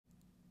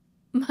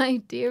My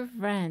dear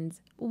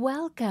friends,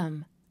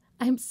 welcome!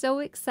 I'm so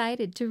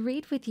excited to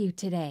read with you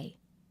today.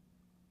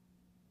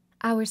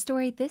 Our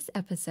story this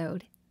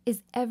episode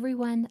is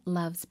Everyone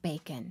Loves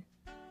Bacon.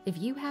 If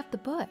you have the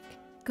book,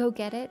 go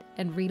get it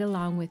and read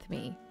along with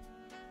me.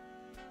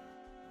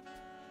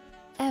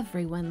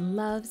 Everyone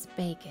Loves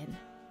Bacon.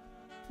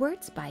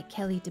 Words by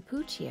Kelly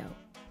DiPucchio.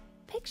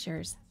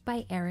 Pictures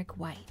by Eric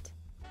Wight.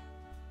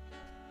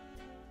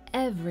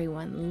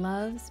 Everyone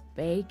loves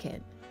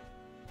bacon,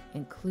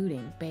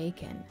 including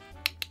bacon.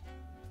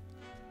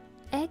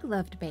 Egg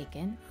loved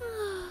bacon.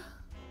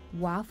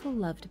 Waffle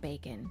loved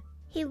bacon.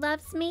 He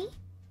loves me?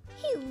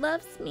 He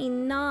loves me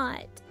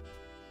not.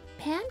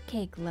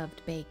 Pancake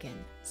loved bacon.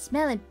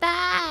 Smelling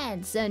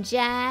fine,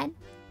 sunshine.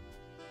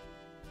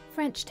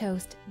 French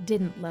Toast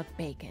didn't love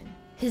bacon.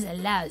 His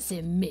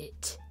lousy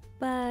meat.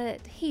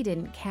 But he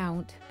didn't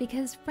count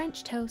because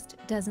French Toast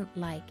doesn't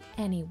like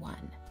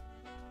anyone.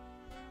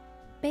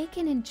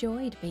 Bacon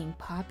enjoyed being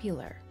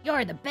popular.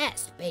 You're the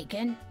best,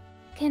 Bacon.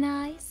 Can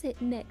I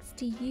sit next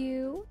to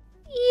you?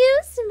 You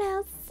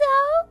smell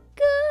so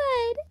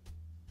good.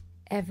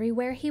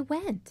 Everywhere he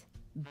went,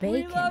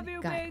 Bacon got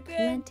Bacon.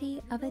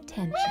 plenty of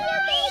attention.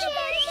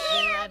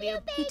 We love you,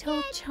 He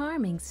told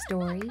charming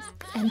stories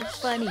and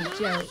funny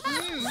jokes.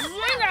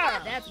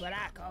 That's what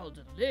I call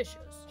delicious.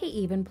 He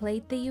even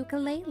played the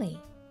ukulele.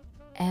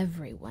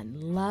 Everyone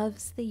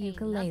loves the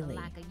ukulele.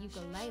 Like a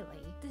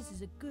ukulele. This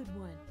is a good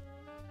one.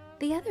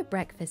 The other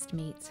breakfast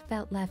meats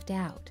felt left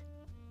out.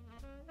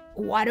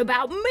 What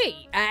about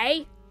me,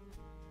 eh?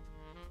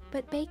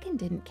 But Bacon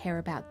didn't care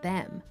about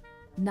them,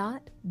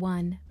 not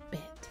one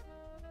bit.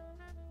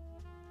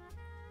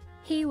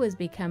 He was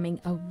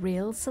becoming a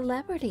real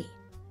celebrity.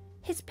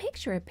 His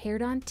picture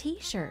appeared on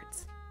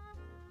t-shirts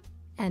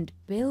and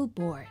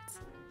billboards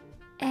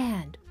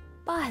and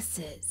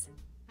buses.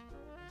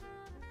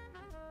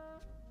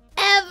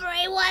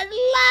 Everyone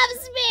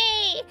loves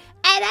me,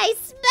 and I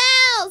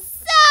smell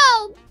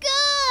so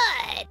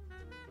good.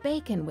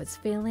 Bacon was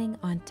feeling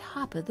on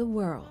top of the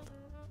world.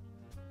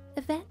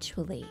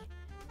 Eventually,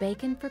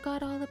 Bacon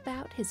forgot all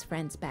about his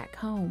friends back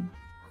home.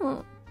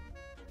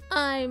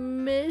 I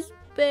miss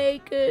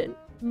Bacon.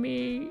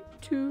 Me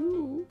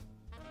too.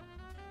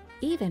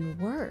 Even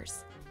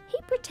worse, he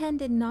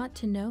pretended not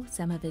to know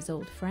some of his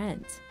old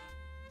friends.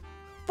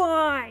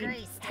 Fine,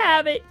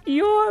 have it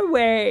your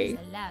way.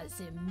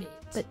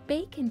 But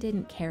Bacon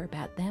didn't care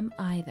about them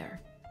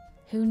either.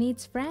 Who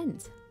needs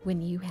friends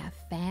when you have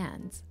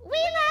fans? We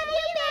love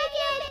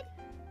you, Bacon.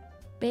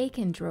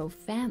 Bacon drove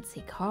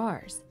fancy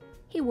cars.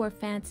 He wore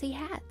fancy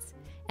hats,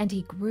 and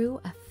he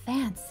grew a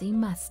fancy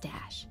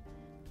mustache.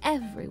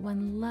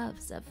 Everyone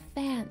loves a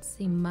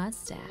fancy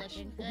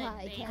mustache.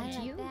 Why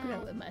can't you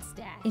grow a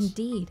mustache?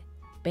 Indeed,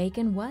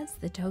 Bacon was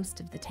the toast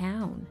of the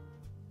town.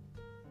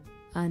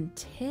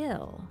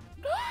 Until...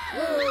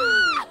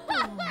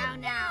 Oh,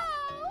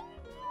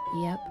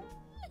 no. Yep,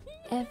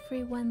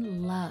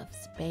 everyone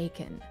loves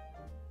bacon.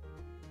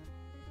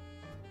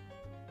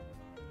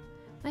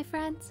 My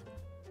friends,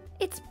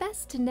 it's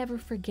best to never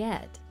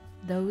forget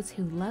those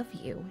who love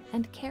you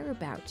and care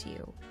about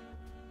you.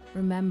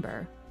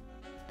 Remember,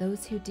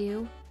 those who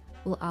do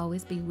will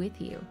always be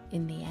with you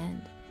in the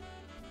end.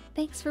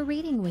 Thanks for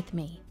reading with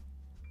me.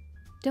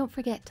 Don't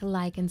forget to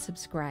like and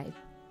subscribe.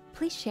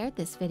 Please share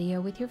this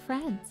video with your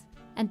friends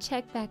and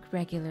check back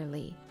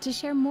regularly to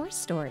share more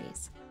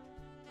stories.